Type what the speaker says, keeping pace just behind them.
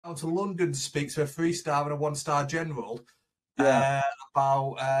down to London to speak to a 3-star and a 1-star general Yeah.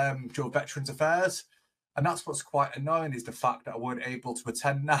 about Veterans Affairs. And that's what's quite annoying, is the fact that I weren't able to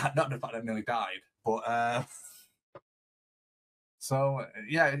attend that. Not the fact that I nearly died, but so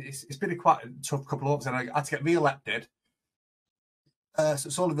yeah, it's been quite a tough couple of months, and I had to get re-elected. So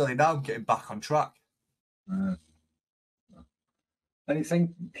it's only really now I'm getting back on track.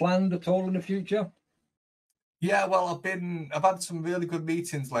 Anything planned at all in the future? Yeah, well, I've had some really good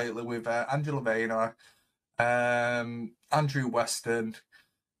meetings lately with Angela Rayner, Andrew Weston,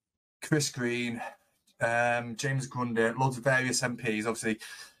 Chris Green, James Grundy, loads of various MPs. Obviously,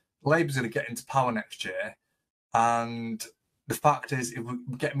 Labour's going to get into power next year, and the fact is, if we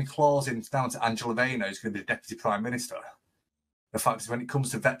get me clausing down to Angela Rayner, who's going to be the Deputy Prime Minister, the fact is, when it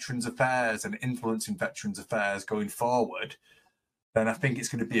comes to Veterans Affairs and influencing Veterans Affairs going forward, then I think it's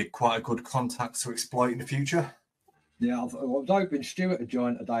going to be quite a good contact to exploit in the future. Yeah, I was hoping Stuart would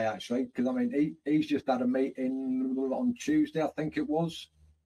join today, actually, because, I mean, he's just had a meeting on Tuesday, I think it was,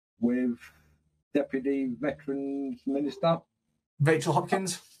 with Deputy Veterans Minister. Rachel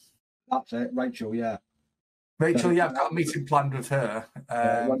Hopkins? That's it, Rachel, yeah. Rachel, yeah, I've got a meeting planned with her.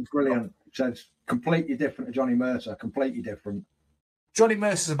 Brilliant. Says completely different to Johnny Mercer, completely different. Johnny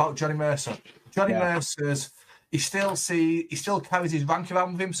Mercer's about Johnny Mercer. Johnny Mercer's, he still carries his rank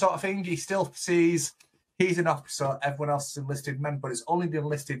around with him, sort of thing. He still sees he's an officer, everyone else is enlisted men, but it's only the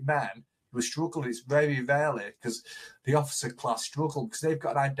enlisted men who struggle. It's very rarely, because the officer class struggle because they've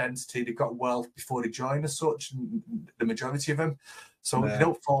got an identity, they've got wealth before they join as such, the majority of them. So they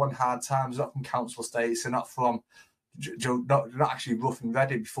don't fall on hard times, not from council estates, they're not from, not actually rough and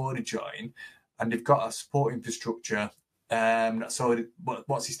ready before they join, and they've got a support infrastructure. So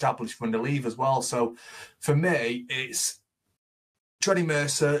what's established when they leave as well. So for me, it's Johnny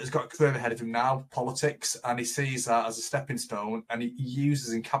Mercer has got a career ahead of him now, politics, and he sees that as a stepping stone, and he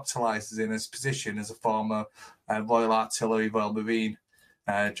uses and capitalises in his position as a former Royal Artillery, Royal Marine,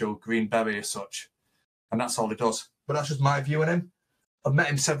 Joe Greenberry as such. And that's all he does. But that's just my view on him. I've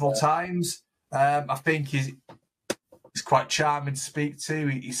met him several times. I think he's quite charming to speak to.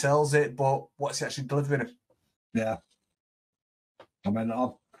 He sells it, but what's he actually delivering? Yeah. I mean,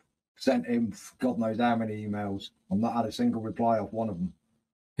 I've sent him God knows how many emails. I've not had a single reply off one of them.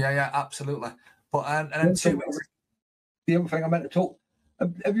 Yeah, absolutely. But and then the other thing I meant to talk.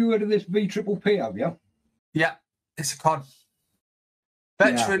 Have you heard of this VPPP? Have you? Yeah, it's a con.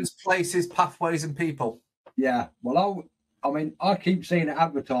 Veterans, places, pathways, and people. Yeah. Well, I mean, I keep seeing it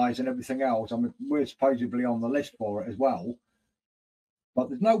advertised and everything else. I mean, we're supposedly on the list for it as well, but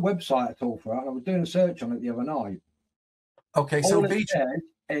there's no website at all for it. And I was doing a search on it the other night. Okay, so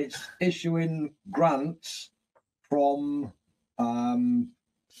it's issuing grants from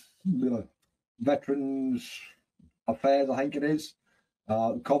Veterans Affairs, I think it is,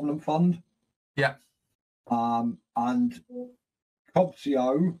 Covenant Fund. Yeah. And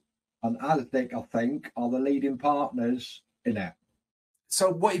COBSIO and ASDIC, I think, are the leading partners in it. So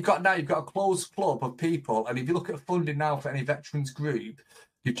what you've got now, you've got a closed club of people, and if you look at funding now for any veterans group,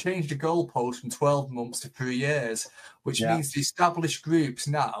 you've changed the goalpost from 12 months to 3 years, which means the established groups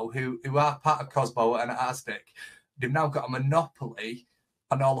now, who are part of COSBO and ASDIC, they've now got a monopoly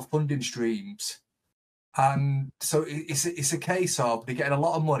on all the funding streams. And so it's a case of they're getting a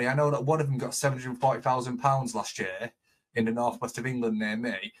lot of money. I know that one of them got £740,000 last year in the northwest of England near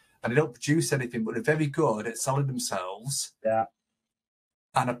me, and they don't produce anything, but they're very good at selling themselves. Yeah.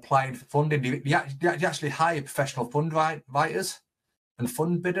 And applying for funding. They actually hire professional fund writers and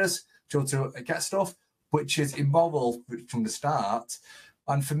fund bidders to get stuff, which is immoral from the start.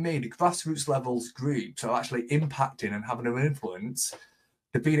 And for me, the grassroots levels groups are actually impacting and having an influence.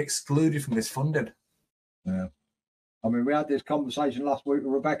 They're being excluded from this funding. Yeah. I mean, we had this conversation last week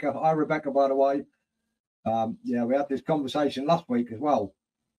with Rebecca. Hi, Rebecca, by the way. We had this conversation last week as well.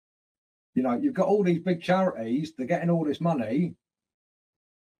 You know, you've got all these big charities, they're getting all this money,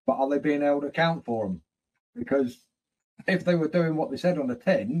 but are they being able to account for them? Because if they were doing what they said on the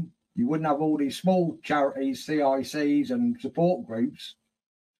tin, you wouldn't have all these small charities, CICs and support groups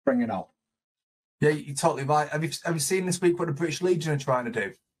springing up. Yeah, you're totally right. Have you seen this week what the British Legion are trying to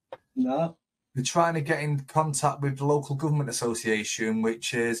do? No. They're trying to get in contact with the local government association,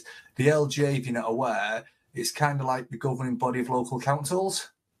 which is the LGA, if you're not aware. It's kind of like the governing body of local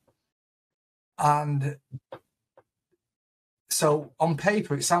councils. And so on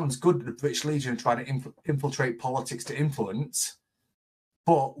paper, it sounds good that the British Legion are trying to infiltrate politics to influence.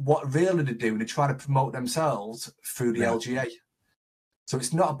 But what really they're doing, they're trying to promote themselves through the LGA. So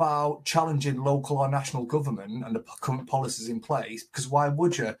it's not about challenging local or national government and the current policies in place, because why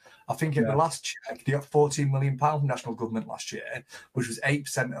would you? I think in the last check, they got £14 million from national government last year, which was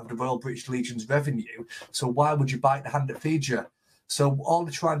 8% of the Royal British Legion's revenue. So why would you bite the hand that feeds you? So all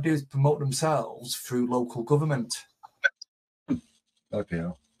they try and do is promote themselves through local government. Okay.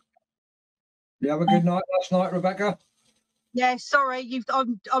 You have a good night last night, Rebecca? Yeah, sorry,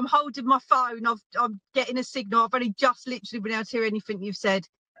 I'm holding my phone. I'm getting a signal. I've only just literally been able to hear anything you've said.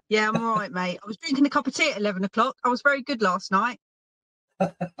 Yeah, I'm all right, mate. I was drinking a cup of tea at 11 o'clock. I was very good last night.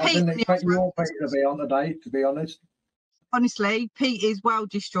 I didn't expect you all Pete to be on today, to be honest. Honestly, Pete is well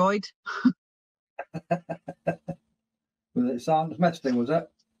destroyed. Was it Sam's Mesty, was it?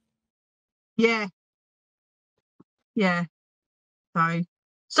 Yeah. Yeah. So,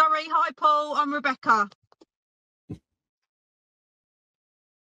 sorry. Hi, Paul. I'm Rebecca.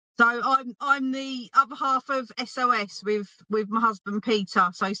 So I'm the other half of SOS with my husband Peter.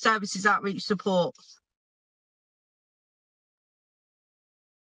 So Services Outreach Support.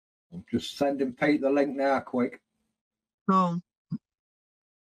 I'm just sending Pete the link now, quick. Cool.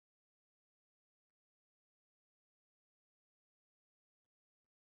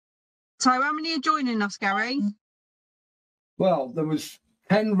 So how many are joining us, Gary? Well, there was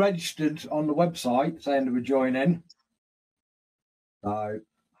 10 registered on the website saying they were joining. So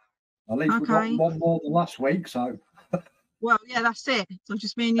at least we got one more than last week. So well, yeah, that's it. It's not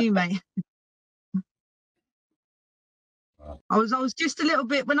just me and you, mate. I was just a little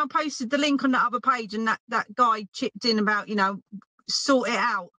bit when I posted the link on that other page and that guy chipped in about, you know, sort it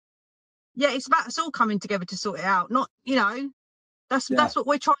out. Yeah, it's about us all coming together to sort it out. Not, you know, that's what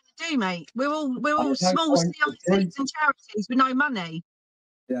we're trying to do, mate. We're all small CICs and charities with no money.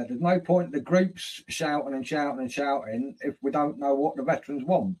 Yeah, there's no point the groups shouting and shouting and shouting if we don't know what the veterans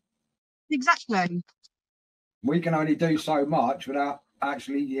want. Exactly. We can only do so much without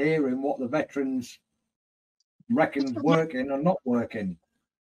actually hearing what the veterans reckon's working or not working.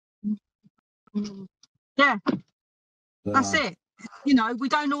 Yeah, that's it. You know, we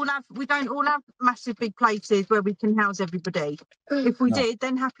don't all have massive big places where we can house everybody. If we did,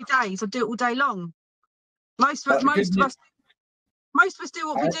 then happy days. I'd do it all day long. Most of us do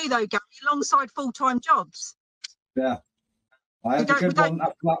what we do though, Gary, alongside full-time jobs. Yeah, I had a good one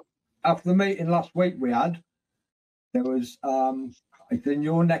after the meeting last week. We had there was it's in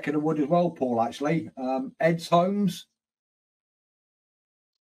your neck of the wood as well, Paul. Actually, Ed's Homes.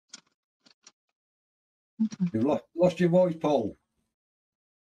 You've lost your voice, Paul.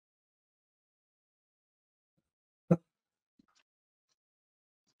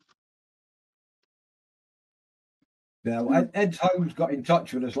 Yeah, well, Ed's Homes got in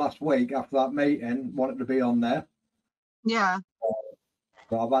touch with us last week after that meeting, wanted to be on there. Yeah.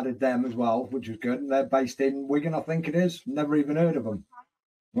 So I've added them as well, which is good. And they're based in Wigan, I think it is. Never even heard of them.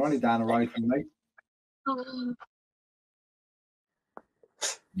 They're only down the road from me.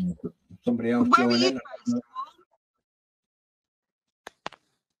 Somebody else joining.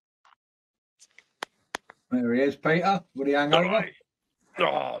 There he is, Peter. Would he hang over?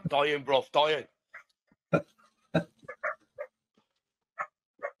 Oh, dying, bro, dying.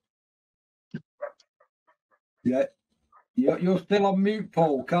 Yeah. You're still on mute,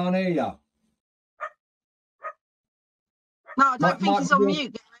 Paul. Can't hear you. No, I don't think he's on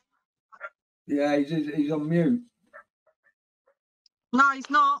mute. Yeah, he's on mute. No, he's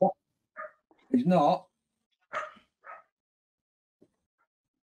not. He's not?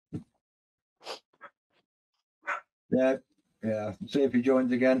 Yeah. See if he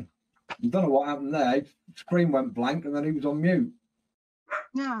joins again. I don't know what happened there. His screen went blank and then he was on mute.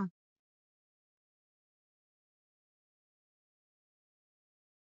 Yeah.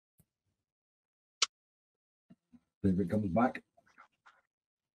 See if it comes back.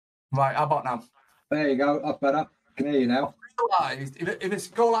 Right, how about now? There you go. That's better. I can hear you now. If it's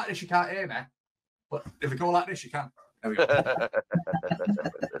go like this, you can't hear me. But if it go like this, you can. There we go.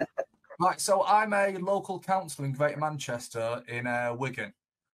 Right, so I'm a local councillor in Greater Manchester in Wigan.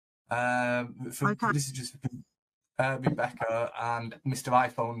 This is just Rebecca and Mr.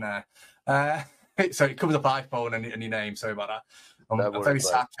 iPhone there. So it comes up iPhone and your name. Sorry about that. I'm very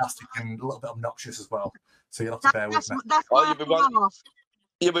sarcastic and a little bit obnoxious as well. So you'll have to bear with me.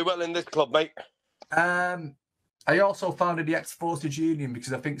 You'll be well in this club, mate. I also founded the Ex-Forces Union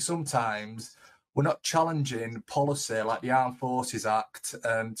because I think sometimes we're not challenging policy like the Armed Forces Act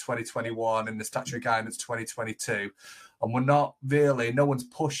 2021 and the Statutory Guidance 2022. And we're not really, no one's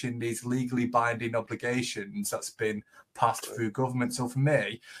pushing these legally binding obligations that's been passed through government. So for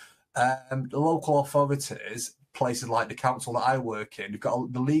me, the local authorities, places like the council that I work in,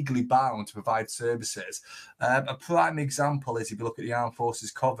 they're legally bound to provide services. A prime example is, if you look at the Armed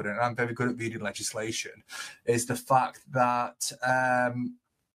Forces Covenant, and I'm very good at reading legislation, is the fact that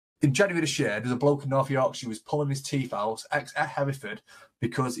in January this year, there's a bloke in North Yorkshire who was pulling his teeth out at Hereford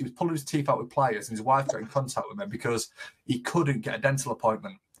because he was pulling his teeth out with pliers, and his wife got in contact with him because he couldn't get a dental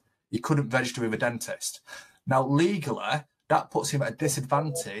appointment. He couldn't register with a dentist. Now, legally, that puts him at a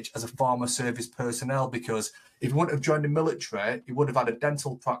disadvantage as a former service personnel, because if he wouldn't have joined the military, he would have had a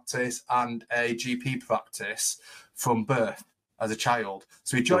dental practice and a GP practice from birth as a child.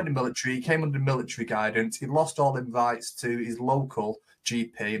 So he joined the military, he came under military guidance, he lost all the rights to his local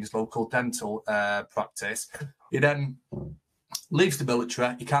GP and his local dental practice. He then leaves the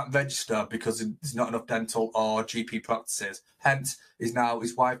military, he can't register because there's not enough dental or GP practices. Hence, his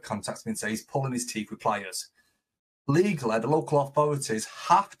wife contacts me and says he's pulling his teeth with pliers. Legally, the local authorities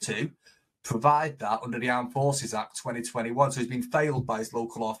have to provide that under the Armed Forces Act 2021. So he's been failed by his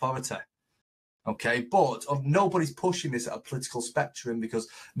local authority. Okay, but nobody's pushing this at a political spectrum, because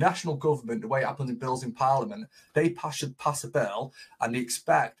national government, the way it happens in bills in Parliament, they pass a bill and they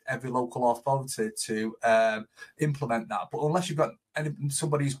expect every local authority to implement that. But unless you've got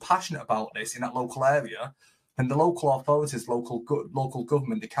somebody who's passionate about this in that local area, and the local authorities, local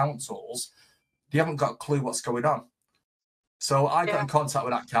government, the councils, they haven't got a clue what's going on. So I got in contact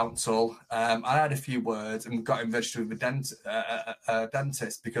with that council. I had a few words and got him registered with a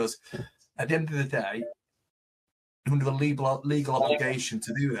dentist, because at the end of the day, under a legal obligation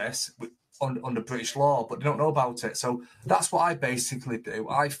to do this under British law, but they don't know about it. So that's what I basically do.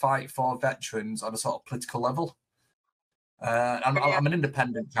 I fight for veterans on a sort of political level. I'm an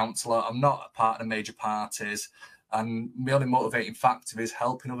independent councillor. I'm not a part of the major parties. And my only motivating factor is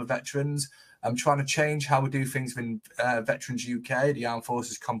helping other veterans. I'm trying to change how we do things in Veterans UK, the Armed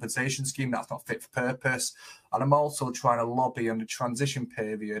Forces Compensation Scheme. That's not fit for purpose. And I'm also trying to lobby on the transition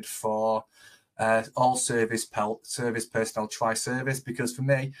period for all service personnel tri-service, because for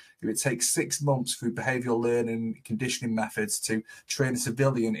me, if it takes 6 months through behavioural learning conditioning methods to train a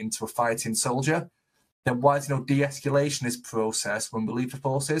civilian into a fighting soldier, then why is there no de-escalation this process when we leave the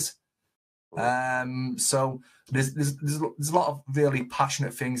forces? So there's a lot of really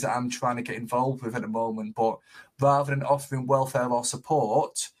passionate things that I'm trying to get involved with at the moment, but rather than offering welfare or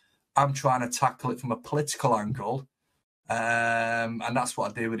support, I'm trying to tackle it from a political angle, and that's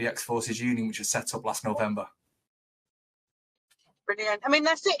what I do with the Ex-Forces Union, which was set up last November. Brilliant. I mean,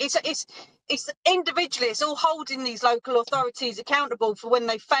 that's it. It's individually, it's all holding these local authorities accountable for when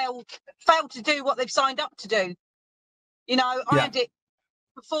they fail to do what they've signed up to do. You know, I had it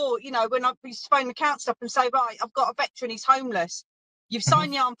before, you know, when I used to phone the council up and say, right, I've got a veteran, he's homeless. You've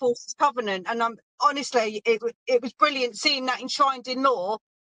signed the Armed Forces Covenant. And honestly, it was brilliant seeing that enshrined in law,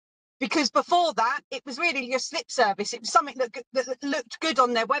 because before that, it was really just lip service. It was something that looked good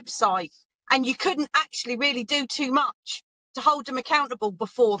on their website, and you couldn't actually really do too much to hold them accountable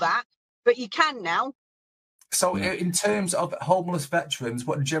before that, but you can now. So in terms of homeless veterans,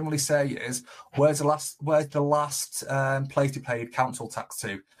 what I generally say is, where's the last place you paid council tax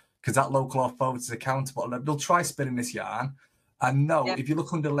to? Because that local authority is accountable. And they'll try spinning this yarn. And no, if you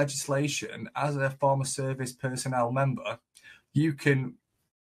look under legislation, as a former service personnel member, you can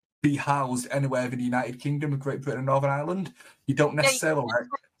be housed anywhere in the United Kingdom, Great Britain and Northern Ireland. You don't necessarily...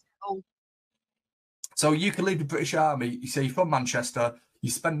 So you can leave the British Army, you say you're from Manchester, you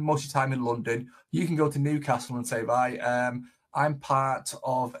spend most of your time in London, you can go to Newcastle and say, right, I'm part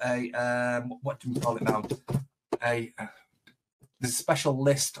of a, what do we call it now? There's a special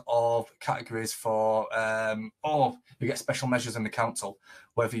list of categories for, or you get special measures in the council,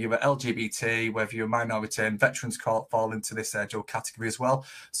 whether you're LGBT, whether you're a minority, and veterans fall into this dual category as well.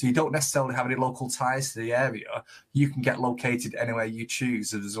 So you don't necessarily have any local ties to the area. You can get located anywhere you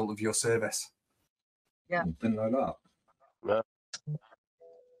choose as a result of your service. Yeah. Didn't know that.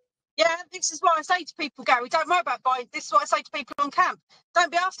 Yeah, this is what I say to people, Gary. Don't worry about buying. This is what I say to people on camp. Don't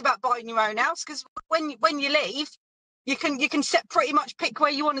be asked about buying your own house, because when you leave, you can pretty much pick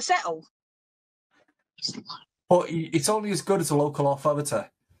where you want to settle. But it's only as good as a local authority.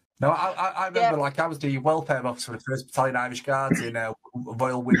 Now, I remember, like, I was the welfare officer of the 1st Battalion Irish Guards in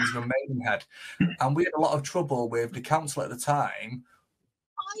Royal Windsor and Maidenhead, and we had a lot of trouble with the council at the time.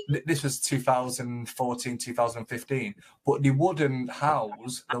 This was 2014, 2015, but they wouldn't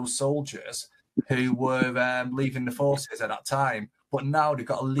house those soldiers who were leaving the forces at that time. But now they've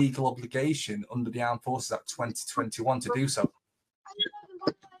got a legal obligation under the Armed Forces Act 2021 to do so.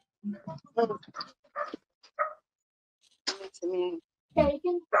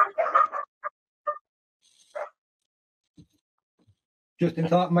 Just in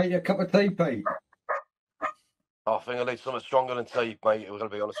time to make you a cup of tea, Pete. think I need something stronger than tea, mate. We're going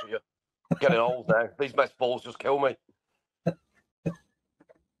to be honest with you. Getting old now. These mess balls just kill me.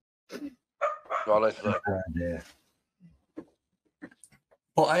 Honestly. Yeah.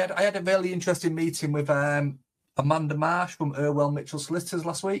 But I had a really interesting meeting with Amanda Marsh from Irwell Mitchell Solicitors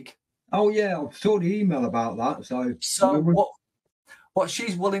last week. Oh yeah, I saw the email about that. So what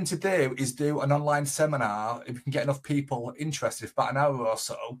she's willing to do is do an online seminar, if we can get enough people interested, for about an hour or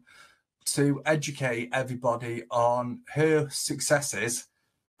so, to educate everybody on her successes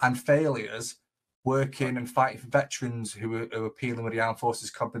and failures working and fighting for veterans who are appealing with the Armed Forces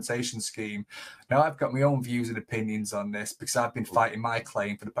Compensation Scheme. Now, I've got my own views and opinions on this because I've been fighting my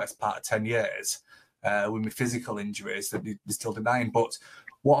claim for the best part of 10 years with my physical injuries that they're still denying. But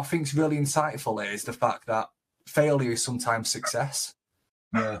what I think is really insightful is the fact that failure is sometimes success.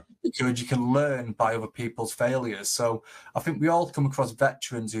 Yeah. Because you can learn by other people's failures. So I think we all come across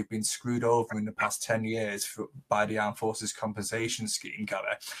veterans who've been screwed over in the past 10 years by the Armed Forces Compensation Scheme,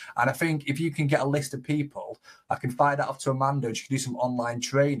 Gary. And I think if you can get a list of people, I can fire that off to Amanda and she can do some online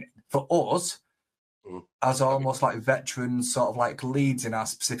training for us as almost like veterans, sort of like leads in our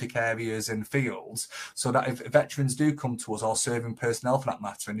specific areas and fields, so that if veterans do come to us, or serving personnel for that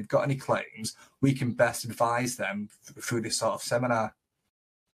matter, and they've got any claims, we can best advise them through this sort of seminar.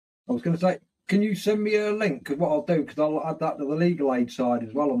 I was going to say, can you send me a link? Because what I'll do, because I'll add that to the legal aid side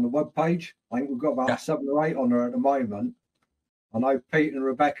as well on the webpage. I think we've got about 7 or 8 on there at the moment. I know Pete and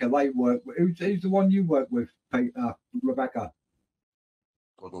Rebecca, they work with. Who's the one you work with, Pete, Rebecca?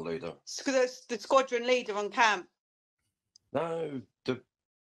 Squadron leader. The squadron leader on camp. No, the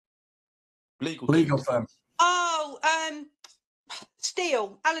legal firm. Oh,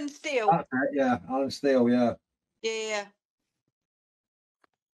 Steele, Alan Steele. That's it, yeah, Alan Steele, yeah. Yeah.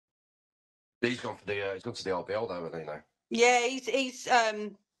 He's gone to the RBL though, hasn't he? Now. Yeah, he's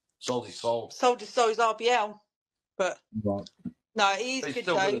sold his soul. Sold his RBL, but right. No, he's good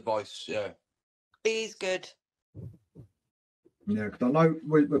still though. Good advice, yeah. He's good. Yeah, because I know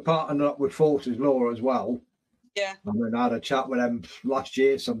we're partnering up with Forces Law as well. Yeah. I mean, I had a chat with them last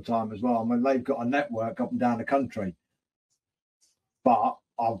year sometime as well. I mean, they've got a network up and down the country. But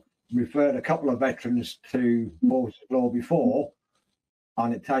I've referred a couple of veterans to Forces Law before,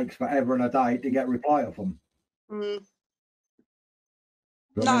 and it takes forever and a day to get a reply of them. Mm.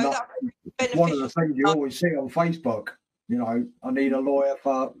 But No, I mean, that's one of the things you always see on Facebook. You know, I need a lawyer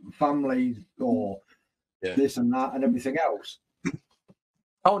for families or this and that and everything else.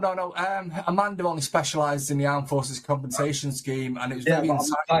 Oh, no. Amanda only specialised in the Armed Forces Compensation Scheme, and it was very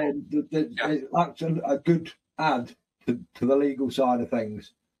insightful. That's a good add to the legal side of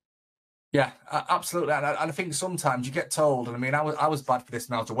things. Yeah, absolutely. And I think sometimes you get told, and I mean, I was bad for this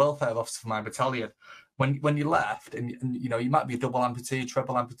when I was a welfare officer for my battalion. When you left, and you know, you might be a double amputee,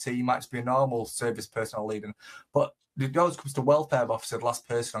 triple amputee, you might just be a normal service personnel leader, but it always comes to welfare officer, the last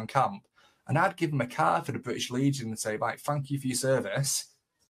person on camp, and I'd give them a card for the British Legion and say, right, thank you for your service.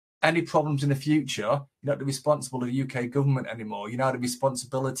 Any problems in the future, you're not the responsible of the UK government anymore. You're now the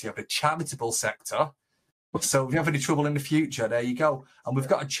responsibility of the charitable sector. So if you have any trouble in the future, there you go. And we've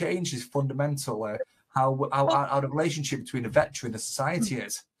got to change this fundamental how the relationship between the veteran and society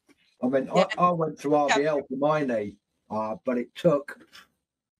is. I mean, I went through RBL for my knee, but it took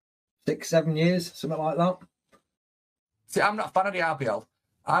 6-7 years, something like that. See, I'm not a fan of the RBL.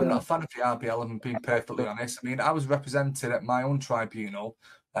 I'm not a fan of the RBL, I'm being perfectly honest. I mean, I was represented at my own tribunal,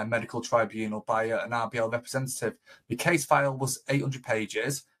 a medical tribunal, by an RBL representative. The case file was 800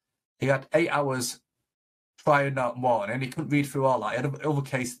 pages. He had 8 hours prior morning. He couldn't read through all that. He had other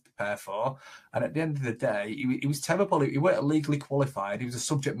cases to prepare for. And at the end of the day, he was terrible. He weren't legally qualified. He was a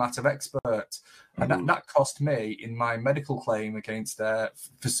subject matter expert. And that cost me in my medical claim against for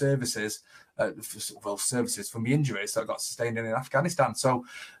services, services from the injuries that I got sustained in Afghanistan. So,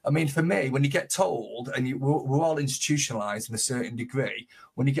 I mean, for me, when you get told, and we're all institutionalized in a certain degree,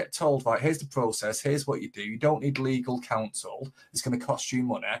 when you get told, right, here's the process, here's what you do, you don't need legal counsel, it's going to cost you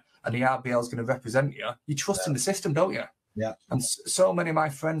money, and the RBL is going to represent you, you trust in the system, don't you? Yeah. And so many of my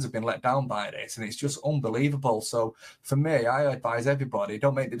friends have been let down by this, and it's just unbelievable. So for me, I advise everybody,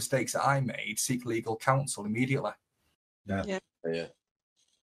 don't make the mistakes that I made, seek legal counsel immediately. Yeah.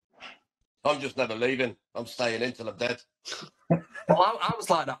 I'm just never leaving. I'm staying until I'm dead. Well, I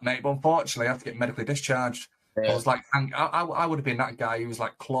was like that, mate, but unfortunately I had to get medically discharged. I was like, I would have been that guy who was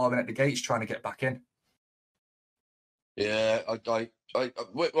like clawing at the gates trying to get back in. Yeah,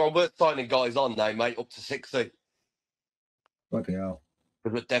 we're signing guys on now, mate, up to 60. Bloody hell.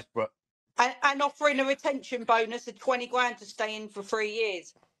 Because we're desperate. And offering a retention bonus of 20 grand to stay in for 3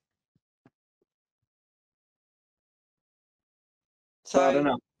 years. So I don't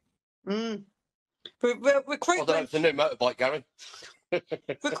know. Although Recruitment, it's a new motorbike, Gary.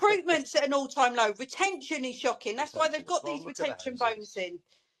 recruitment's at an all-time low. Retention is shocking. That's why they've got Well, these look at retention that, bonuses in.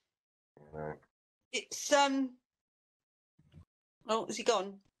 Right. It's Oh, is he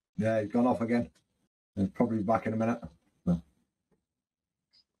gone? Yeah, he's gone off again. He'll probably be back in a minute. Do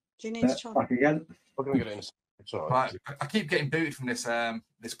you need Yeah, to try? back again. We're going to get in. It's all right. Right, I keep getting booted from this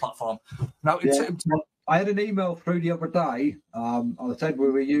this platform. Now, Yeah. I had an email through the other day. I said we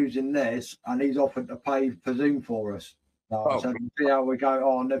were using this, and he's offered to pay for Zoom for us. So I said, we'll see how we go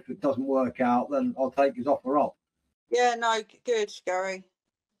on. If it doesn't work out, then I'll take his offer up. Yeah, no, good, Gary.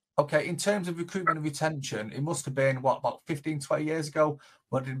 Okay, in terms of recruitment and retention, it must have been, about 15, 20 years ago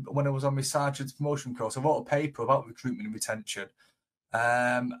when I was on my sergeant's promotion course. I wrote a paper about recruitment and retention.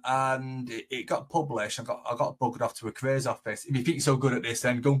 And it got published. I got buggered off to a careers office. If you think you're so good at this,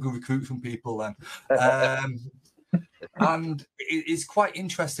 then go and recruit some people then. And it's quite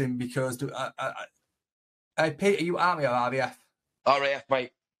interesting because Pete, are you Army or RAF? RAF,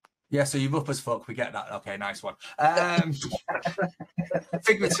 mate. Yeah, so you're rough as fuck. We get that. Okay, nice one.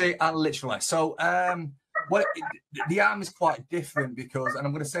 Figuratively and literally. So, the army is quite different because, and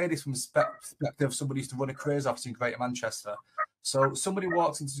I'm going to say this from the perspective of somebody who used to run a careers office in Greater Manchester. So, somebody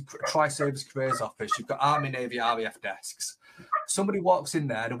walks into the Tri-Service careers office. You've got Army, Navy, RAF desks. Somebody walks in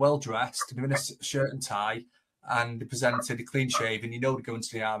there, they're well dressed, they're in a shirt and tie, and they're presented, a clean shaven. You know they're going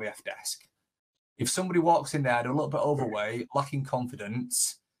to the RAF desk. If somebody walks in there, they're a little bit overweight, lacking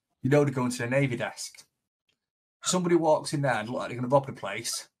confidence, you know they're going to the Navy desk. Somebody walks in there and look like they're going to rob the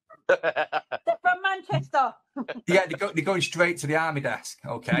place. From Manchester. Yeah, they're going straight to the Army desk,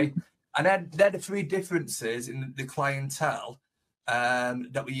 okay? And then they're the three differences in the clientele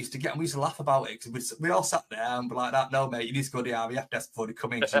that we used to get. And we used to laugh about it because we all sat there and be like, that, no, mate, you need to go to the RAF desk before they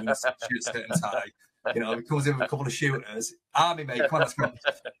come in because you're going to shoot shirt and tie. You know, he comes in with a couple of shooters. Army, mate, come on, let's go.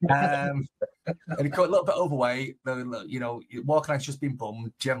 And he got a little bit overweight. You know, walking out's just been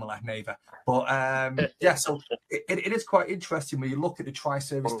bummed, generally, Navy. But yeah, so it is quite interesting when you look at the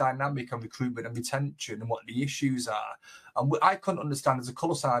tri-service dynamic on recruitment and retention and what the issues are. And I couldn't understand as a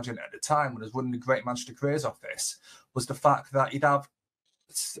colour sergeant at the time when I was running the Great Manchester Careers Office was the fact that you'd have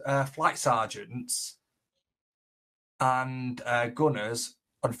flight sergeants and gunners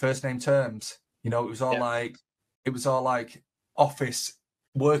on first name terms. You know, it was all like office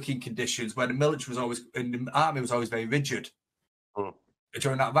working conditions where the military was always, and the army was always very rigid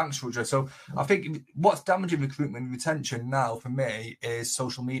during that rank structure. So I think what's damaging recruitment and retention now for me is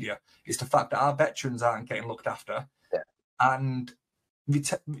social media. It's the fact that our veterans aren't getting looked after, and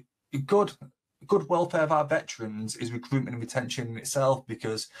good welfare of our veterans is recruitment and retention in itself.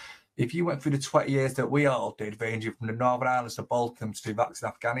 Because if you went through the 20 years that we all did, ranging from the Northern Irelands to Balkans to Iraq's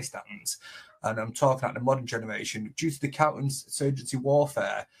and Afghanistan's, and I'm talking about the modern generation, due to the counterinsurgency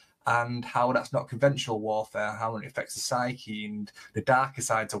warfare and how that's not conventional warfare, how it affects the psyche and the darker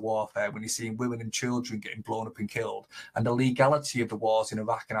sides of warfare when you're seeing women and children getting blown up and killed, and the legality of the wars in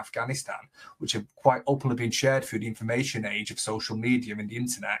Iraq and Afghanistan, which have quite openly been shared through the information age of social media and the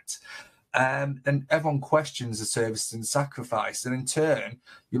internet. Then everyone questions the services and sacrifice. And in turn,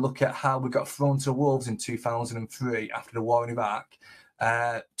 you look at how we got thrown to the wolves in 2003 after the war in Iraq.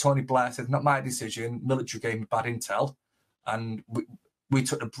 Tony Blair said, not my decision, military gave me bad intel. And we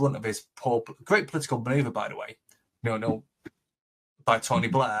took the brunt of his great political manoeuvre, by the way, by Tony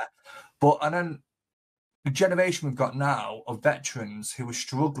Blair. And then the generation we've got now of veterans who are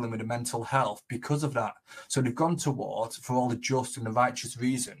struggling with the mental health because of that. So they've gone to war for all the just and the righteous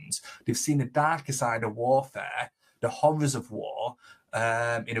reasons. They've seen the darker side of warfare, the horrors of war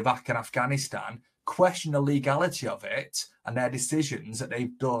in Iraq and Afghanistan, question the legality of it and their decisions that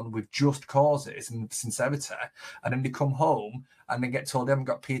they've done with just causes and sincerity, and then they come home and they get told they haven't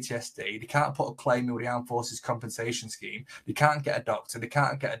got PTSD, they can't put a claim in with the Armed Forces Compensation Scheme, they can't get a doctor, they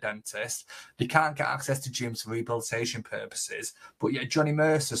can't get a dentist, they can't get access to gyms for rehabilitation purposes, but yet Johnny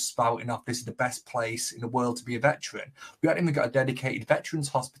Mercer's spouting off this is the best place in the world to be a veteran. We haven't even got a dedicated veterans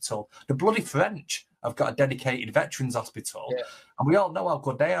hospital. The bloody French have got a dedicated veterans hospital, and we all know how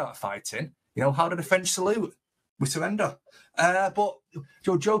good they are at fighting. You know, how do the French salute? We surrender. But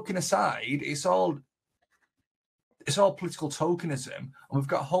joking aside, it's all political tokenism, and we've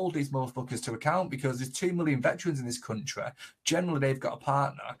got to hold these motherfuckers to account because there's 2 million veterans in this country. Generally, they've got a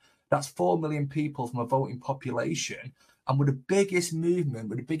partner. That's 4 million people from a voting population, and we're the biggest movement,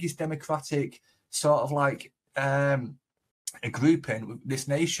 we're the biggest democratic sort of like a grouping with this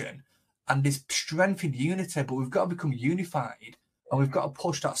nation, and there's strength in unity. But we've got to become unified. And we've got to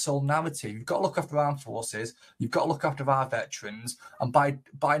push that sole narrative. You've got to look after our armed forces. You've got to look after our veterans. And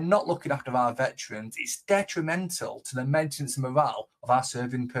by not looking after our veterans, it's detrimental to the maintenance and morale of our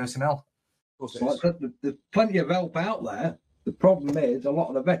serving personnel. course it Right, is. there's plenty of help out there. The problem is a lot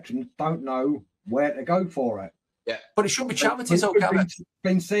of the veterans don't know where to go for it. But it shouldn't be charities, though, We've Gareth.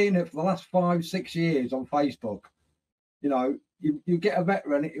 been seeing it for the last 5-6 years on Facebook. You know, you get a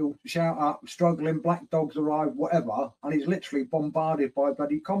veteran, he'll shout up, struggling, black dogs arrive, whatever, and he's literally bombarded by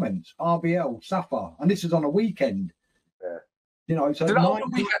bloody comments. RBL, SAFA, and this is on a weekend. Yeah. You know, so Did that on 9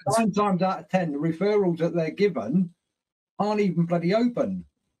 the weekends? times out of 10, the referrals that they're given aren't even bloody open.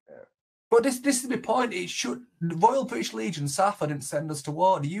 But this is the point. It should. The Royal British Legion, SAFA, didn't send us to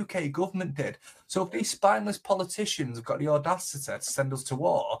war. The UK government did. So if these spineless politicians have got the audacity to send us to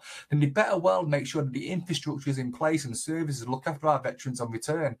war, then they better well make sure that the infrastructure is in place and the services look after our veterans on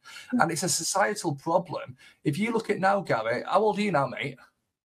return. And it's a societal problem. If you look at now, Gary, how old are you now, mate?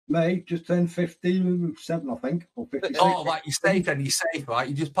 Me, just turned 57, I think, or 56. Oh, right, you're safe then, you're safe, right?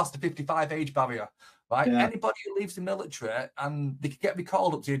 You just passed the 55 age barrier, right? Yeah. Anybody who leaves the military and they could get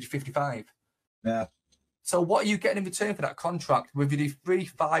recalled up to the age of 55. Yeah. So what are you getting in return for that contract? Whether you do 3,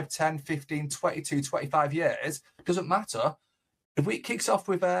 5, 10, 15, 22, 25 years, it doesn't matter. If it kicks off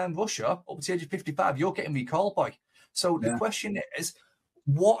with Russia up to the age of 55, you're getting recalled, boy. So the question is,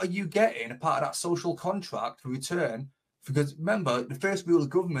 what are you getting a part of that social contract for return? Because remember, the first rule of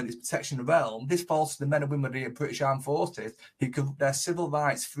government is protection of the realm. This falls to the men and women of the British Armed Forces who give their civil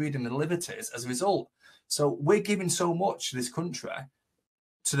rights, freedom and liberties as a result. So we're giving so much to this country,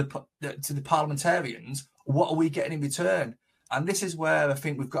 to the parliamentarians. What are we getting in return? And this is where I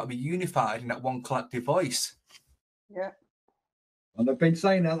think we've got to be unified in that one collective voice. Yeah. And they've been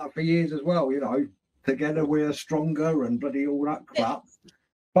saying that for years as well, you know, together we're stronger and bloody all that crap.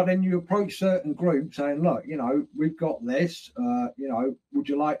 But then you approach certain groups saying, look, you know, we've got this, you know, would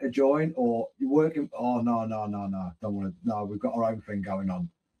you like to join? Or you're working, oh, no, don't want to, no, we've got our own thing going on.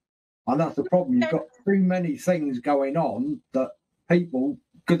 And that's the problem. You've got too many things going on that people,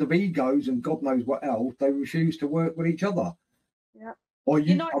 because of egos and God knows what else, they refuse to work with each other. Yeah. Or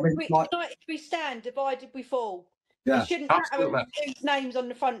you, United we stand, divided we fall. Yeah, it shouldn't absolutely. matter whose names on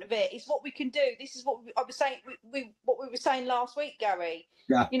the front of it. It's what we can do. This is what I was saying. What we were saying last week, Gary.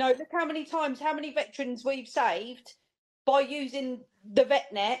 Yeah. You know, look how many veterans we've saved by using the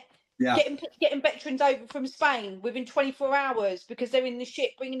VetNet. Yeah. Getting veterans over from Spain within 24 hours because they're in the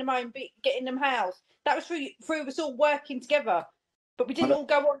ship, bringing them home, getting them housed. That was through us all working together. But we didn't all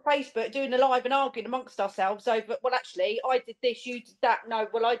go on Facebook doing a live and arguing amongst ourselves over, well, actually, I did this, you did that. No,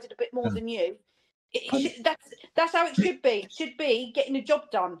 well, I did a bit more than you. That's how it should be. It should be getting the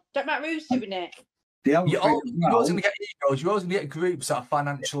job done. Don't matter who's doing it. You're always going to get egos. You're always going to get groups that are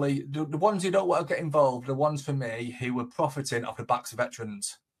financially the ones who don't want to get involved. The ones for me who were profiting off the backs of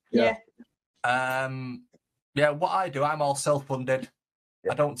veterans. Yeah. What I do, I'm all self-funded.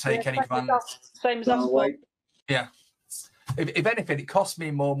 I don't take any grants. Same as us. Bob. Yeah. If anything, it costs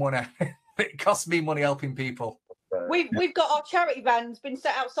me more money. It costs me money helping people. We've got our charity vans been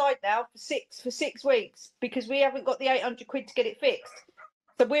set outside now for 6 weeks because we haven't got the 800 quid to get it fixed.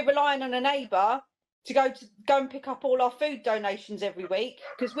 So we're relying on a neighbour to go and pick up all our food donations every week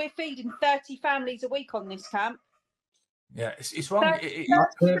because we're feeding 30 families a week on this camp. Yeah, it's wrong. 30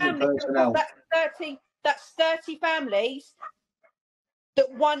 that's 30 families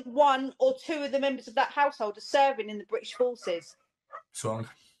that one or two of the members of that household are serving in the British forces. It's wrong.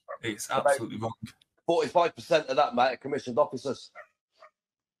 It's absolutely wrong. 45% of that, mate, are commissioned officers.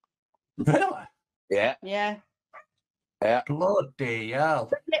 Really? Yeah. Yeah. Yeah. Bloody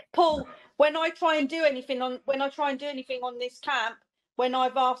hell. Paul, when I try and do anything on this camp, when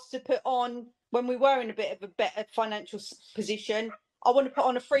I've asked to put on, when we were in a bit of a better financial position, I want to put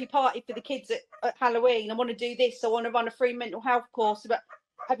on a free party for the kids at Halloween. I want to do this. I want to run a free mental health course. But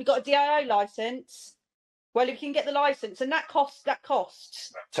have you got a DIO license? Well, if you can get the license, and that costs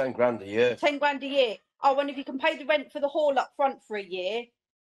 10 grand a year. 10 grand a year. Oh, and if you can pay the rent for the hall up front for a year,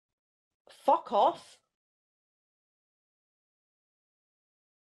 fuck off.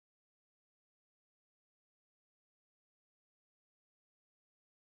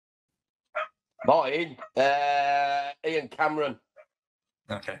 Mine, Ian Cameron.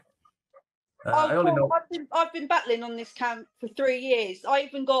 Okay. I've been battling on this camp for 3 years. I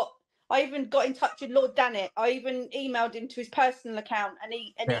even got in touch with Lord Dannett. I even emailed him to his personal account, and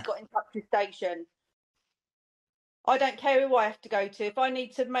he got in touch with Station. I don't care who I have to go to. If I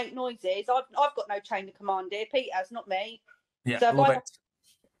need to make noises, I've got no chain of command here. Pete has, not me. Yeah, so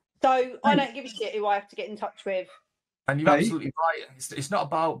I don't give a shit who I have to get in touch with. And you're absolutely right. It's not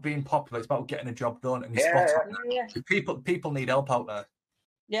about being popular. It's about getting a job done. And people need help out there.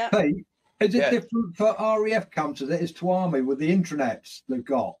 Yeah. Hey, is it different for RAF camps as it is to Army with the intranets they've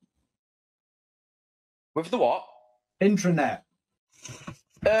got? With the what? Intranet.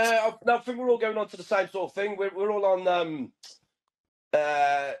 No, I think we're all going on to the same sort of thing. We're all on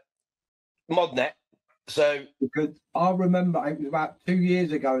Modnet. So because I remember it was about 2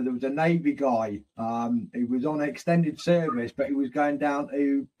 years ago, there was a Navy guy. He was on extended service, but he was going down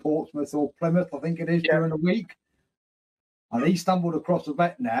to Portsmouth or Plymouth, I think it is, during the week. And he stumbled across the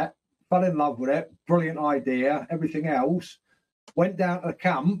VetNet, fell in love with it, brilliant idea, everything else. Went down to the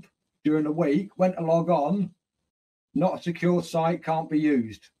camp during the week, went to log on, not a secure site, can't be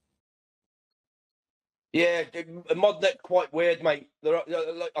used. Yeah, Modnet quite weird, mate.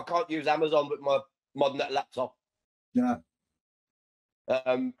 I can't use Amazon with my Modnet laptop. Yeah.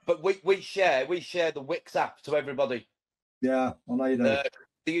 But we share the Wix app to everybody. Yeah, I know you do.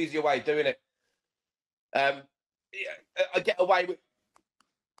 The easier way of doing it. I get away with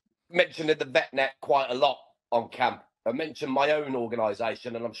mentioning the VetNet quite a lot on camp. I mention my own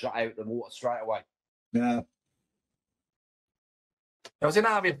organisation and I'm shot out the water straight away. Yeah. I was in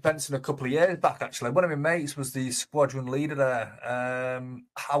RAF Benson a couple of years back, actually. One of my mates was the squadron leader there,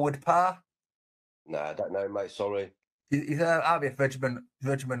 Howard Parr. No, I don't know, mate. Sorry. He's RAF regiment.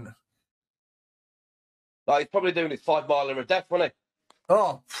 No, he's probably doing his 5 miler of death, wasn't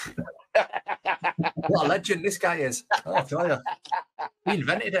Oh, what a legend this guy is. Oh, I'll tell you. He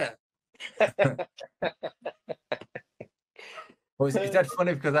invented it. Well, it's dead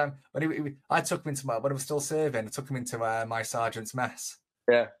funny because when I took him into when I was still serving, I took him into my sergeant's mess.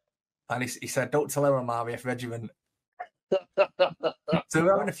 Yeah. And he said, "Don't tell him I'm RAF regiment." So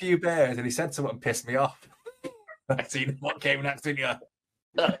we're having a few beers, and he said something and pissed me off. I seen what came next, didn't you?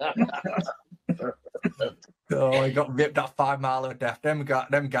 Oh, he got ripped that 5 mile of death. Them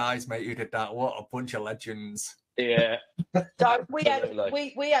guys, mate, who did that, what a bunch of legends. Yeah. So we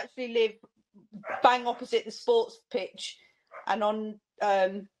actually live bang opposite the sports pitch, and on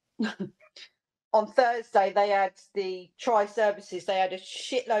on Thursday they had the tri-services. They had a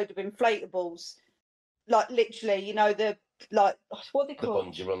shitload of inflatables, like literally, you know, what are they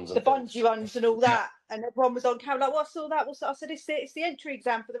called? The bungee runs. The bungee runs and all that. And everyone was on camera like, "What's all that? What's that?" I said, "It's the entry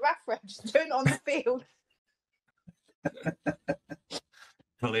exam for the RAF Reg. Doing it on the field."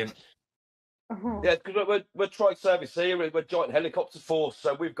 Brilliant. Yeah, because we're tri-service here. We're joint helicopter force,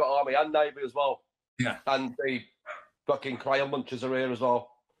 so we've got Army and Navy as well. Yeah. And the fucking crayon munchers are here as well.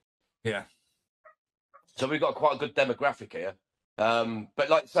 Yeah. So we've got quite a good demographic here. But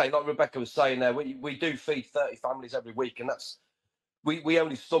like Rebecca was saying there, we do feed 30 families every week, and that's we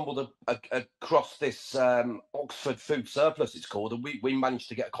only stumbled across this Oxford Food Surplus, it's called, and we managed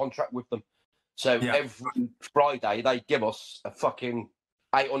to get a contract with them. So every Friday they give us a fucking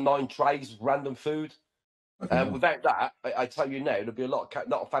 8 or 9 trays of random food. Without that, I tell you now, there'll be a lot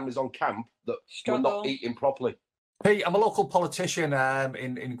of families on camp that were not eating properly. Pete, I'm a local politician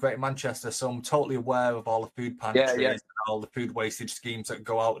in Greater Manchester, so I'm totally aware of all the food pantries and all the food wastage schemes that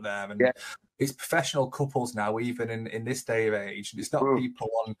go out there. And it's professional couples now, even in this day of age. It's not people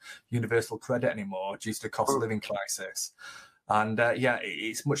on universal credit anymore due to the cost of living crisis. And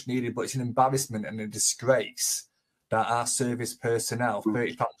it's much needed, but it's an embarrassment and a disgrace that our service personnel,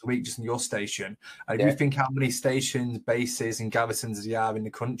 £30 a week just in your station, and if you think how many stations, bases and garrisons there are in the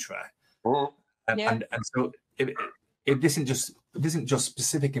country, and so it isn't just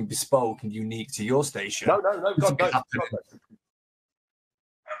specific and bespoke and unique to your station. No. God.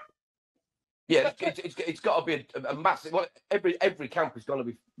 Yeah, it's got to be a massive. Well, every camp is going to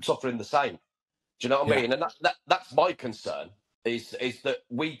be suffering the same. Do you know what I mean? And that's my concern is that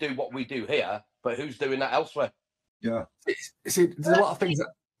we do what we do here, but who's doing that elsewhere? Yeah. See, there's a lot of things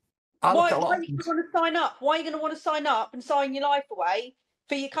that. Why are you going to sign up? Why are you going to want to sign up and sign your life away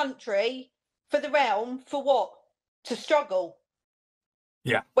for your country, for the realm, for what? To struggle.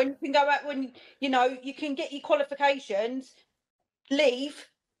 Yeah. When you can go out, when you can get your qualifications, leave,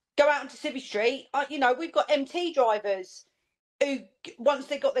 go out into Civvy Street. We've got MT drivers who, once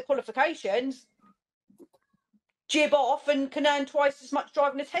they got their qualifications, jib off and can earn twice as much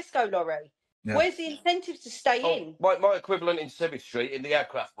driving a Tesco lorry. Yeah. Where's the incentives to stay in? My equivalent in Civvy Street in the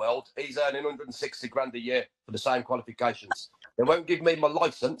aircraft world, he's earning 160 grand a year for the same qualifications. They won't give me my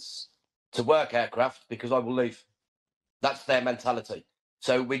licence to work aircraft because I will leave. That's their mentality.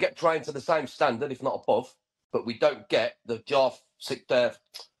 So we get trained to the same standard, if not above, but we don't get the JAF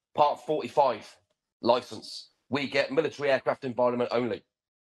Part 45 licence. We get military aircraft environment only.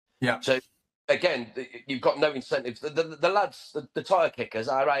 Yeah. So again, you've got no incentives. The lads, the tyre kickers,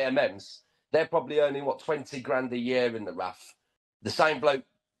 our AMMs, they're probably earning 20 grand a year in the RAF. The same bloke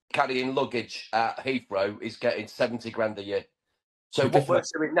carrying luggage at Heathrow is getting 70 grand a year. So what we're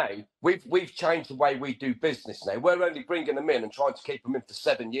doing now, we've changed the way we do business now. We're only bringing them in and trying to keep them in for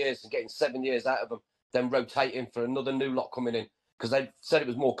 7 years and getting 7 years out of them, then rotating for another new lot coming in. because they said it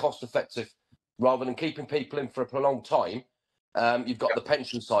was more cost effective rather than keeping people in for a prolonged time. You've got the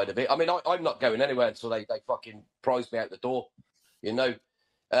pension side of it. I mean, I'm not going anywhere until they fucking prize me out the door. You know,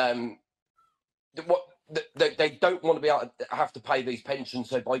 they don't want to be able to have to pay these pensions.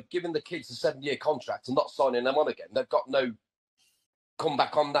 So by giving the kids a 7-year contract and not signing them on again, they've got no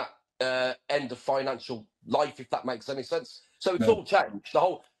comeback on that end of financial life, if that makes any sense. So it's all changed. The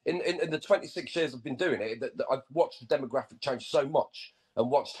whole in the 26 years I've been doing it, that I've watched the demographic change so much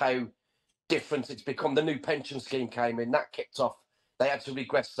and watched how different it's become. The new pension scheme came in, that kicked off. They had to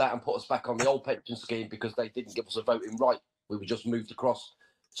regress that and put us back on the old pension scheme because they didn't give us a voting right. We were just moved across.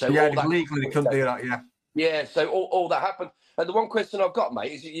 So yeah, legally they couldn't do that. Yeah. Yeah, so all that happened. And the one question I've got,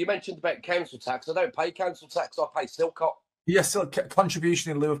 mate, is you mentioned about council tax. I don't pay council tax. I pay Silcott. Yeah, still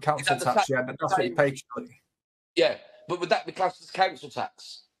contribution in lieu of council tax. Yeah, that's what you pay. Yeah, but would that be classed as council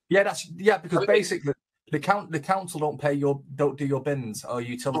tax? Yeah, because basically the council don't do your bins or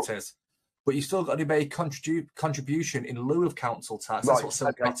utilities, but you still got to make contribution in lieu of council tax. That's what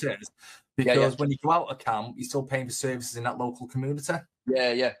Silcott is. Because when you go out of camp, you're still paying for services in that local community.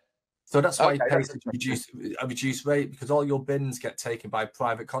 Yeah. So that's why you pay such a reduced rate, because all your bins get taken by a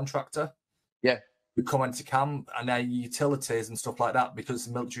private contractor. Yeah. Who come into camp, and their utilities and stuff like that, because it's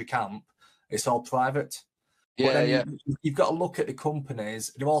a military camp, it's all private. Yeah. You've got to look at the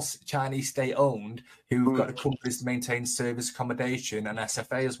companies. They're all Chinese state-owned, who've got the companies to maintain service accommodation and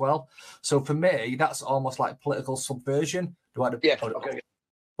SFA as well. So for me, that's almost like political subversion. Well,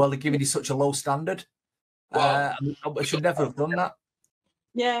 they're giving you such a low standard. I should never have done that.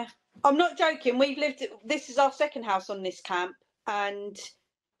 Yeah, I'm not joking. This is our second house on this camp, and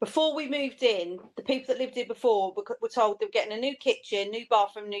before we moved in, the people that lived here before were told they were getting a new kitchen, new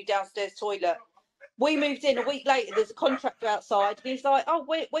bathroom, new downstairs toilet. We moved in a week later. There's a contractor outside, and he's like, "Oh,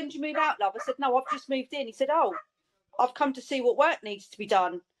 when did you move out, love?" I said, "No, I've just moved in." He said, "Oh, I've come to see what work needs to be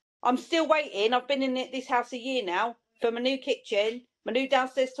done. I'm still waiting. I've been in this house a year now for my new kitchen, my new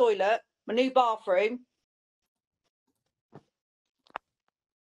downstairs toilet, my new bathroom."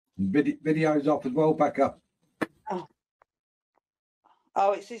 Videos off as well, Becca.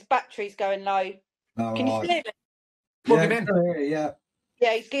 Oh, it's his battery's going low. Oh, can you hear it? Yeah.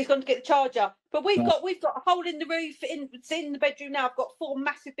 Yeah, he's gone to get the charger. But we've got a hole in the roof. It's in the bedroom now. I've got 4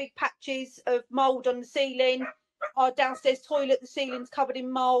 massive big patches of mould on the ceiling. Our downstairs toilet, the ceiling's covered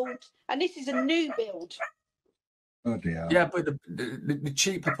in mould, and this is a new build. Oh dear. Yeah, but the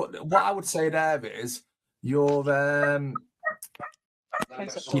cheaper. What I would say there is your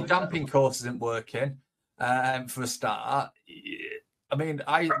damping course isn't working. For a start, I mean,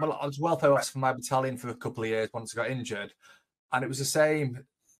 I was welfare officer for my battalion for a couple of years once I got injured, and it was the same.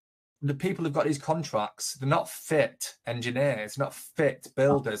 The people who've got these contracts, they're not fit engineers, not fit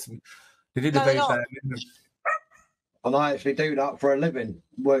builders. They do the very bare minimum. And I actually do that for a living,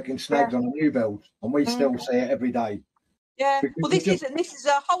 working snags on a new build, and we still see it every day. Yeah. Well, this is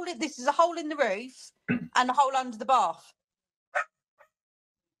a hole in the roof and a hole under the bath.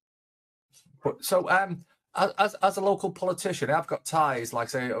 So, as a local politician, I've got ties. Like,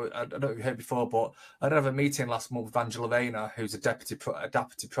 say, I don't know if you heard before, but I did have a meeting last month with Angela Rayner, who's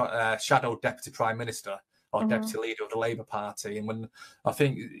a shadow deputy prime minister or deputy leader of the Labour Party. And when I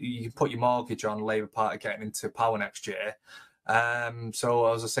think you can put your mortgage on the Labour Party getting into power next year. So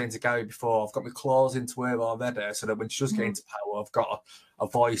I was saying to Gary before, I've got my clause into her already, so that when she does get into power, I've got a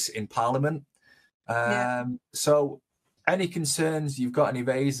voice in Parliament. So any concerns you've got,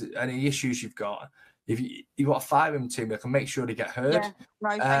 any issues you've got, if you want to fire them to me, I can make sure they get heard. Yeah,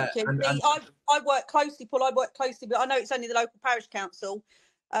 no, thank you. I work closely, Paul. I work closely, but I know it's only the local parish council.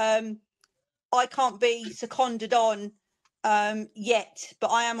 I can't be seconded on yet, but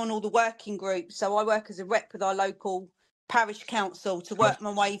I am on all the working groups. So I work as a rep with our local parish council to work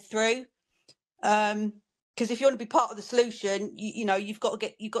my way through. Because if you want to be part of the solution, you've got to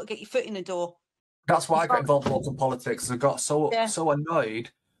get your foot in the door. That's why I got involved in local politics. I got so annoyed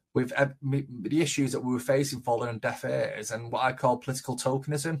with the issues that we were facing falling on deaf ears and what I call political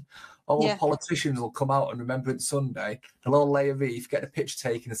tokenism. All the politicians will come out and Remembrance Sunday, they'll all lay a wreath, get a picture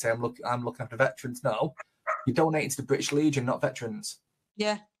taken and say, I'm looking after veterans. No, you're donating to the British Legion, not veterans.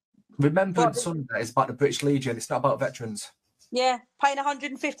 Yeah. Remembrance Sunday is about the British Legion. It's not about veterans. Yeah, paying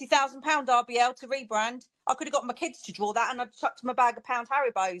 £150,000 RBL to rebrand. I could have got my kids to draw that and I'd chucked them a bag of pound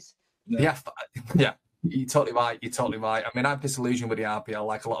Haribos. Yeah, you're totally right. I mean, I'm disillusioned with the RBL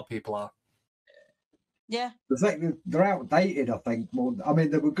like a lot of people are. Yeah. The thing, they're outdated, I think. Well, I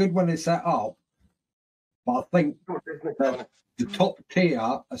mean, they were good when they set up, but I think that the top tier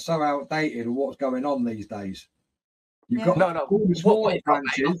are so outdated of what's going on these days. You've got all the small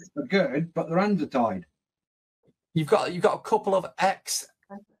branches are good, but they're undertied. you've got a couple of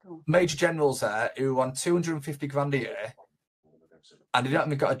ex-major generals there who won 250 grand a year, and they don't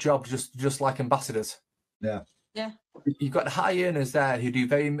even got a job, just like ambassadors. Yeah. Yeah. You've got high earners there who do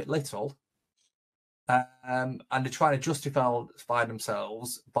very little, and they're trying to justify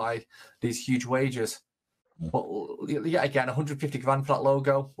themselves by these huge wages. But yeah, again, 150 grand for that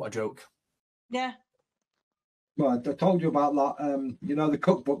logo. What a joke. Yeah. Well, I told you about that. You know, the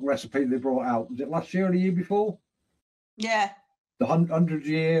cookbook recipe they brought out. Was it last year or the year before? Yeah. The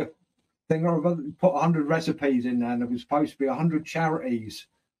 100-year thing. Put 100 recipes in there, and it was supposed to be 100 charities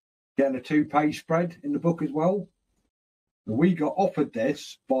getting a 2-page spread in the book as well. And we got offered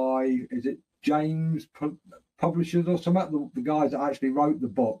this by, is it James Publishers or something? The guys that actually wrote the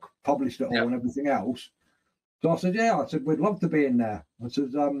book, published it all, and everything else. So I said, yeah. I said, we'd love to be in there. I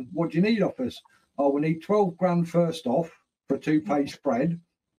said, what do you need off us? Oh, we need 12 grand first off for a 2-page spread.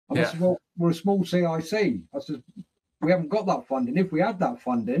 And I said, well, we're a small CIC. I said, we haven't got that funding. If we had that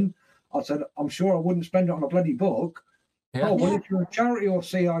funding, I said, I'm sure I wouldn't spend it on a bloody book. Yeah. Oh, well, if you're a charity or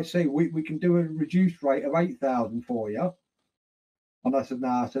CIC, we can do a reduced rate of 8,000 for you. And I said,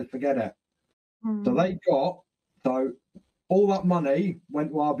 I said, forget it. So they so all that money went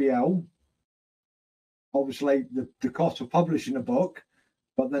to RBL. Obviously, the cost of publishing a book,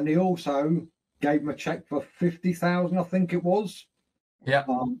 but then they also gave them a check for 50,000, I think it was. Yeah.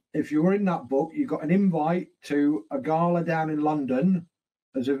 If you were in that book, you got an invite to a gala down in London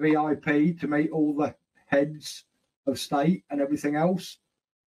as a VIP to meet all the heads of state and everything else.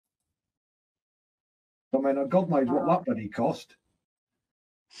 I mean, God knows what that bloody cost.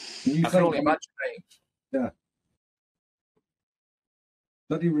 I can only imagine. Yeah.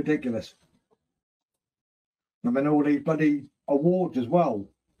 Bloody ridiculous. I mean, all these bloody awards as well.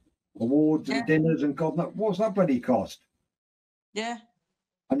 Awards and dinners and God knows. What's that bloody cost? Yeah.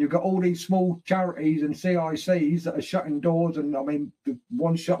 And you've got all these small charities and CICs that are shutting doors. And I mean, the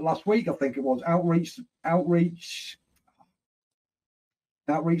one shut last week, I think it was, outreach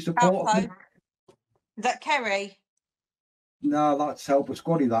support. Is that Kerry? No, that's Helper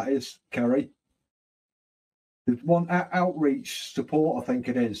Squaddy, that is, Kerry. There's one outreach support, I think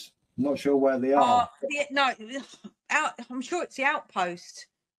it is. I'm not sure where they are. I'm sure it's the Outpost.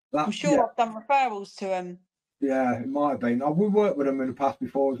 I'm sure Yeah. I've done referrals to them. Yeah, it might have been. We worked with them in the past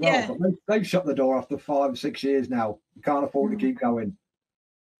before as well. Yeah. But they've shut the door after 5 or 6 years now. You can't afford to keep going.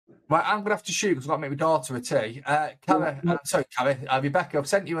 Right, I'm gonna have to shoot because I've got to make my daughter a tea. Carrie, Rebecca, I've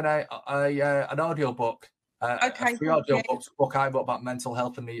sent you an audio book. Okay, a free audio book I wrote about mental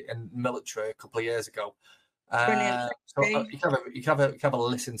health in the military a couple of years ago. Brilliant. So you can have a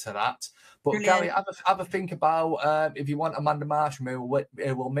listen to that. But Brilliant. Gary, have a think about if you want Amanda Marsham or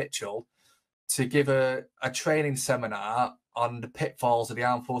Will Mitchell to give a training seminar on the pitfalls of the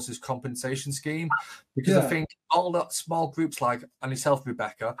Armed Forces Compensation Scheme, because I think all that small groups like, and yourself,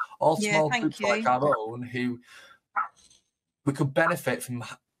 Rebecca, small groups like our own, who we could benefit from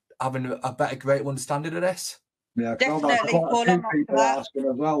having a better, greater understanding of this. Yeah, definitely. Quite a few people asking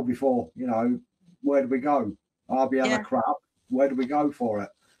as well before, where do we go? RBL are crap. Where do we go for it?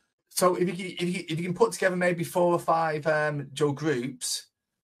 So if you can put together maybe 4 or 5 Joe groups,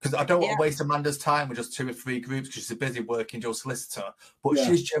 because I don't want to waste Amanda's time with just 2 or 3 groups because she's a busy working Joe solicitor, but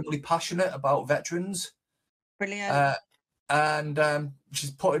she's generally passionate about veterans. Brilliant. And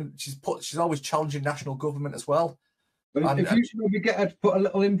she's always challenging national government as well. But if you maybe get her to put a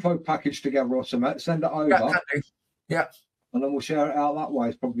little info package together or something, send it over. Yeah. And then we'll share it out that way.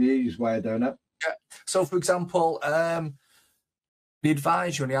 It's probably the easiest way of doing it. Yeah. So, for example, they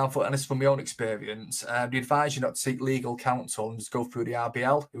advise you on the Armed Forces, and this is from my own experience, they advise you not to seek legal counsel and just go through the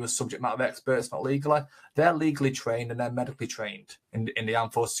RBL, who are subject matter experts, not legally. They're legally trained and they're medically trained in the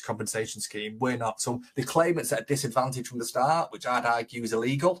Armed Forces Compensation Scheme. We're not. So the claimant's at a disadvantage from the start, which I'd argue is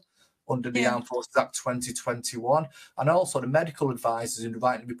illegal under the Armed Forces Act 2021. And also the medical advisors who are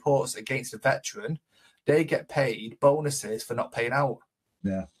writing reports against a veteran, they get paid bonuses for not paying out.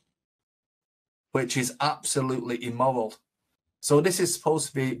 Yeah. Which is absolutely immoral. So this is supposed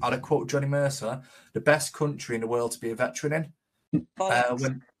to be, I'd quote Johnny Mercer, the best country in the world to be a veteran in.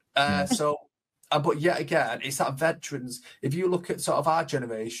 But yet again, it's that veterans. If you look at sort of our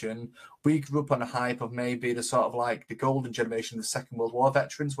generation, we grew up on a hype of maybe the sort of like the golden generation of the Second World War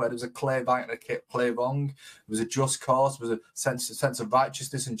veterans, where there was a clear right and a clear wrong. There was a just cause, there was a sense of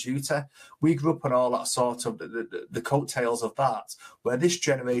righteousness and duty. We grew up on all that sort of the coattails of that, where this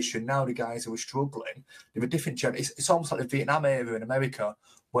generation, now the guys who are struggling, they have a different generation. It's almost like the Vietnam era in America,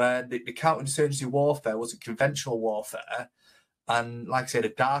 where the counterinsurgency warfare was a conventional warfare. And like I say, the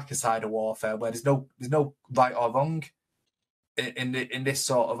darker side of warfare, where there's no right or wrong. in this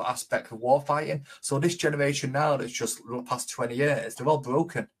sort of aspect of war fighting. So this generation now that's just past 20 years, they're all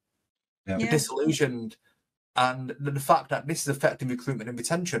broken, Yeah. they're disillusioned, and the fact that this is affecting recruitment and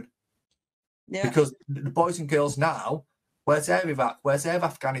retention. Yeah. Because the boys and girls now, where's their Iraq? Where's their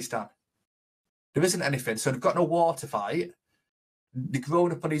Afghanistan? There isn't anything. So they've got no war to fight. They're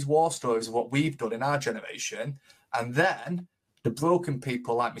growing up on these war stories of what we've done in our generation. And then the broken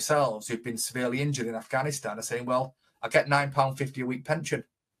people like myself who've been severely injured in Afghanistan are saying, well, I get £9.50 a week pension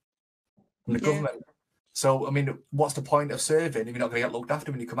from the government. So, I mean, what's the point of serving if you're not going to get looked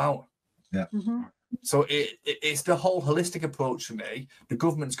after when you come out? Yeah. Mm-hmm. So it's the whole holistic approach for me. The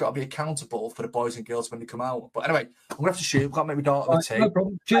government's got to be accountable for the boys and girls when they come out. But anyway, I'm going to have to shoot. I've got to make my daughter a tea. No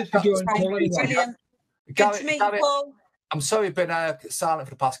problem. Cheers for joining, Paul. Anyway. Brilliant. Good to meet you, Paul. I'm sorry I've been silent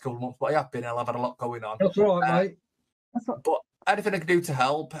for the past couple of months, but I have been ill. I've had a lot going on. That's all right, mate. But anything I can do to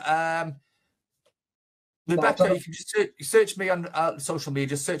help. Rebecca, you can just search me on social media.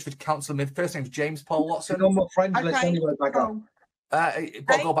 Just search for Councillor Mid. First name's James Paul Watson. He's on my friends list anyway, Rebecca.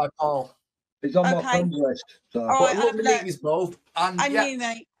 Go by Paul. He's on my friends list. So. All right, but love to meet you both. And you,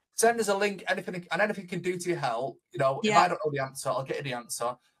 mate. Send us a link, anything you can do to help. You know, if I don't know the answer, I'll get you the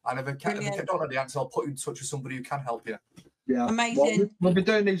answer. And if I don't know the answer, I'll put you in touch with somebody who can help you. Yeah. Amazing. Well, we'll be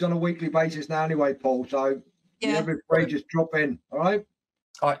doing these on a weekly basis now anyway, Paul. So every free, just drop in. All right?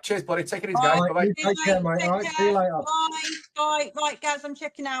 All right. Cheers, buddy. Take it easy, guys. Bye. Take care, mate. All right. See you later. Bye. Right, guys, I'm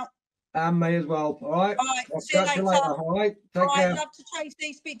checking out. And me as well. All right. All right. I'll See you later. All right. Take care. Love to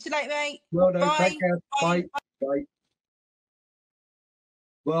Tracy. Speak to you later, mate. Well done. Bye. Take care. Bye. Bye.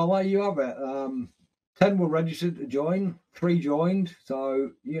 Well, there you have it. 10 were registered to join, 3 joined.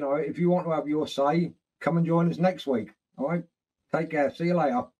 So, you know, if you want to have your say, come and join us next week. All right. Take care. See you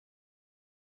later.